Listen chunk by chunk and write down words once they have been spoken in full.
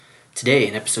Today,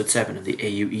 in episode 7 of the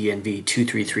AUENV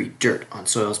 233 Dirt on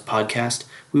Soils podcast,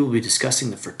 we will be discussing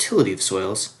the fertility of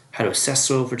soils, how to assess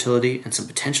soil fertility, and some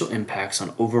potential impacts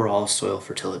on overall soil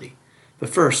fertility. But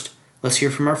first, let's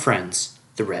hear from our friends,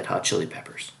 the Red Hot Chili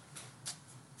Peppers.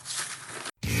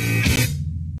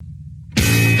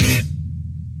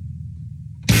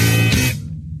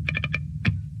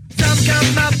 Some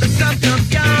come up and some come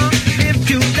down. Live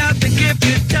too loud to give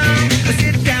you time. But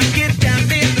sit down, get down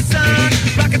in the sun.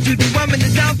 Rock it to the woman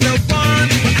that don't know one.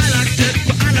 Well, I liked it,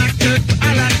 well, I liked it, well,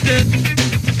 I liked it.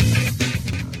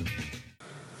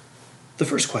 The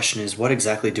first question is, what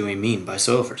exactly do we mean by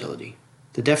soil fertility?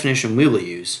 The definition we will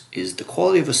use is the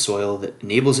quality of a soil that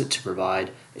enables it to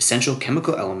provide essential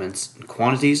chemical elements in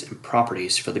quantities and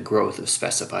properties for the growth of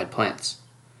specified plants.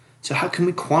 So how can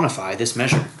we quantify this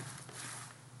measure?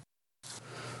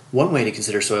 One way to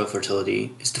consider soil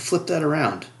fertility is to flip that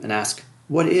around and ask,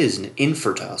 what is an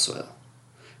infertile soil?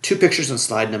 Two pictures on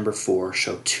slide number 4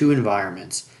 show two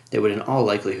environments that would in all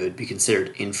likelihood be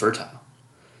considered infertile.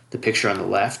 The picture on the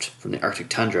left, from the Arctic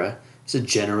tundra, is a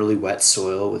generally wet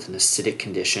soil with an acidic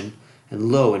condition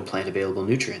and low in plant available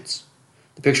nutrients.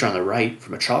 The picture on the right,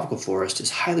 from a tropical forest, is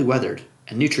highly weathered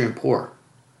and nutrient poor.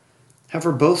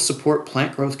 However, both support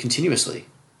plant growth continuously,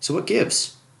 so what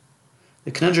gives?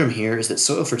 The conundrum here is that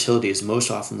soil fertility is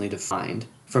most often defined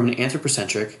from an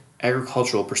anthropocentric,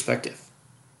 agricultural perspective.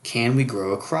 Can we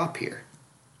grow a crop here?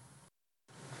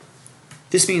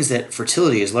 This means that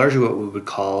fertility is largely what we would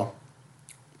call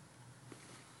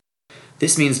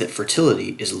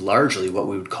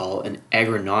an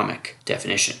agronomic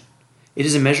definition. It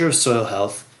is a measure of soil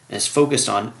health and is focused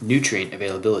on nutrient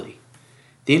availability.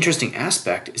 The interesting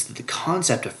aspect is that the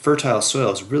concept of fertile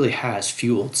soils really has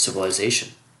fueled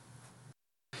civilization.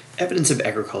 Evidence of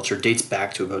agriculture dates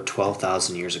back to about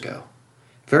 12,000 years ago.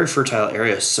 Very fertile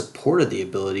areas supported the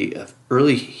ability of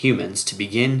early humans to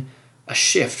begin a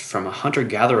shift from a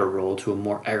hunter-gatherer role to a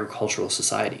more agricultural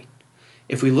society.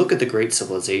 If we look at the great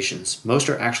civilizations, most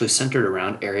are actually centered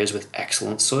around areas with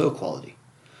excellent soil quality.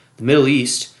 The Middle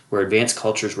East, where advanced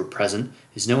cultures were present,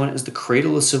 is known as the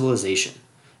cradle of civilization,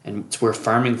 and it's where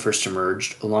farming first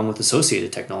emerged, along with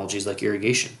associated technologies like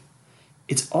irrigation.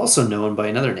 It's also known by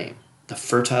another name, the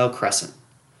Fertile Crescent,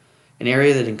 an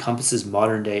area that encompasses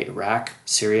modern-day Iraq,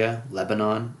 Syria,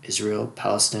 Lebanon, Israel,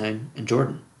 Palestine, and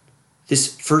Jordan.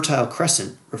 This Fertile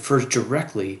Crescent refers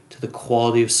directly to the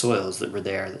quality of soils that were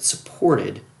there that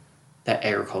supported that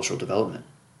agricultural development.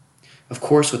 Of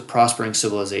course, with prospering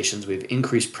civilizations, we've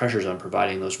increased pressures on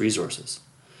providing those resources.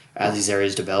 As these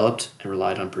areas developed and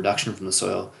relied on production from the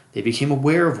soil, they became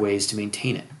aware of ways to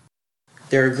maintain it.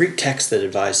 There are Greek texts that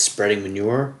advise spreading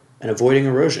manure and avoiding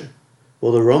erosion,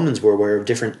 while the Romans were aware of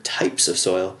different types of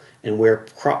soil and where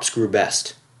crops grew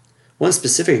best. One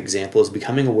specific example is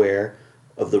becoming aware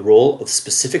of the role of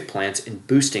specific plants in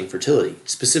boosting fertility,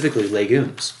 specifically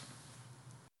legumes.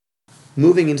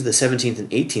 Moving into the 17th and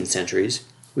 18th centuries,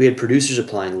 we had producers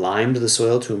applying lime to the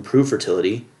soil to improve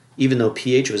fertility, even though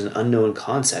pH was an unknown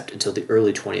concept until the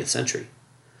early 20th century.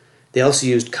 They also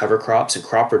used cover crops and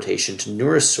crop rotation to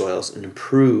nourish soils and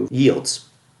improve yields.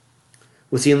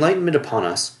 With the Enlightenment upon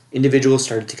us, individuals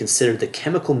started to consider the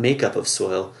chemical makeup of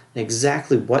soil and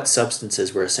exactly what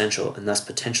substances were essential and thus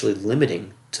potentially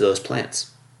limiting to those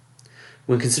plants.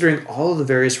 When considering all of the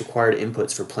various required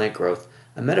inputs for plant growth,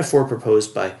 a metaphor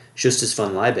proposed by Justus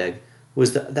von Liebig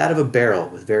was that of a barrel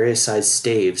with various sized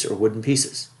staves or wooden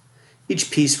pieces. Each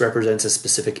piece represents a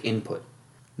specific input.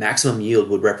 Maximum yield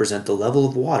would represent the level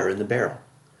of water in the barrel.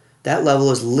 That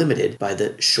level is limited by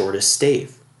the shortest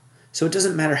stave. So it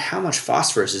doesn't matter how much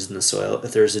phosphorus is in the soil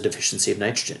if there is a deficiency of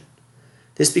nitrogen.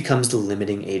 This becomes the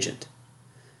limiting agent.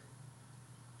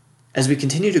 As we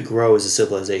continue to grow as a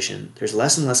civilization, there's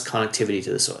less and less connectivity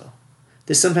to the soil.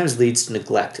 This sometimes leads to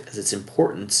neglect as its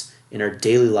importance in our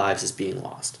daily lives is being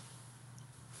lost.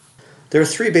 There are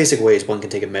 3 basic ways one can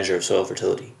take a measure of soil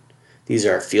fertility. These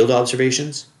are field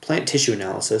observations, plant tissue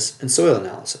analysis, and soil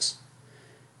analysis.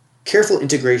 Careful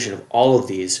integration of all of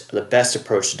these are the best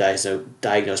approach to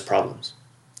diagnose problems.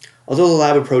 Although the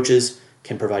lab approaches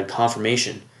can provide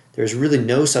confirmation, there is really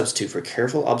no substitute for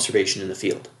careful observation in the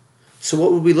field. So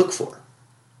what would we look for?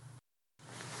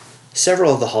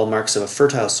 Several of the hallmarks of a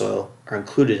fertile soil are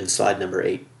included in slide number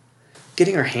 8.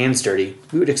 Getting our hands dirty,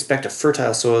 we would expect a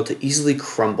fertile soil to easily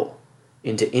crumble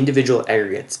into individual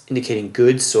aggregates, indicating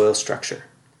good soil structure.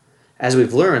 As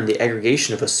we've learned, the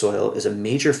aggregation of a soil is a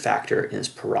major factor in its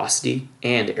porosity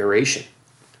and aeration.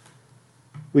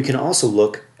 We can also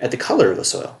look at the color of a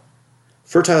soil.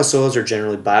 Fertile soils are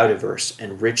generally biodiverse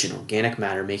and rich in organic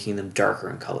matter, making them darker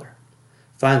in color.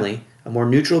 Finally, a more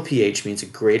neutral pH means a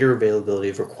greater availability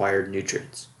of required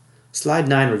nutrients. Slide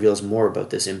 9 reveals more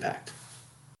about this impact.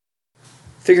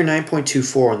 Figure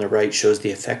 9.24 on the right shows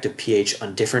the effect of pH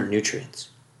on different nutrients.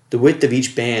 The width of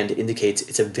each band indicates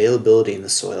its availability in the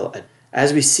soil.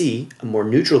 As we see, a more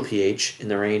neutral pH in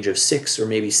the range of 6 or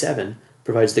maybe 7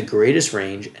 provides the greatest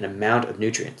range and amount of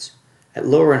nutrients. At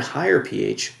lower and higher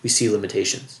pH, we see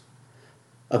limitations.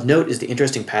 Of note is the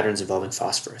interesting patterns involving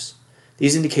phosphorus.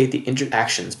 These indicate the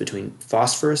interactions between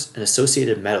phosphorus and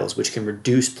associated metals which can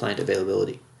reduce plant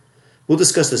availability. We'll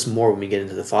discuss this more when we get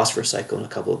into the phosphorus cycle in a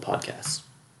couple of podcasts.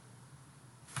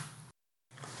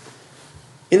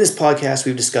 In this podcast,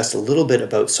 we've discussed a little bit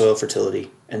about soil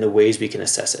fertility and the ways we can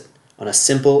assess it on a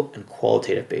simple and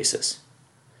qualitative basis.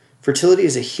 Fertility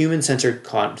is a human-centered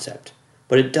concept,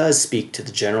 but it does speak to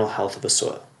the general health of a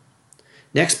soil.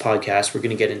 Next podcast, we're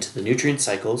going to get into the nutrient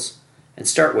cycles and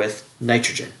start with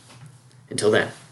nitrogen. Until then.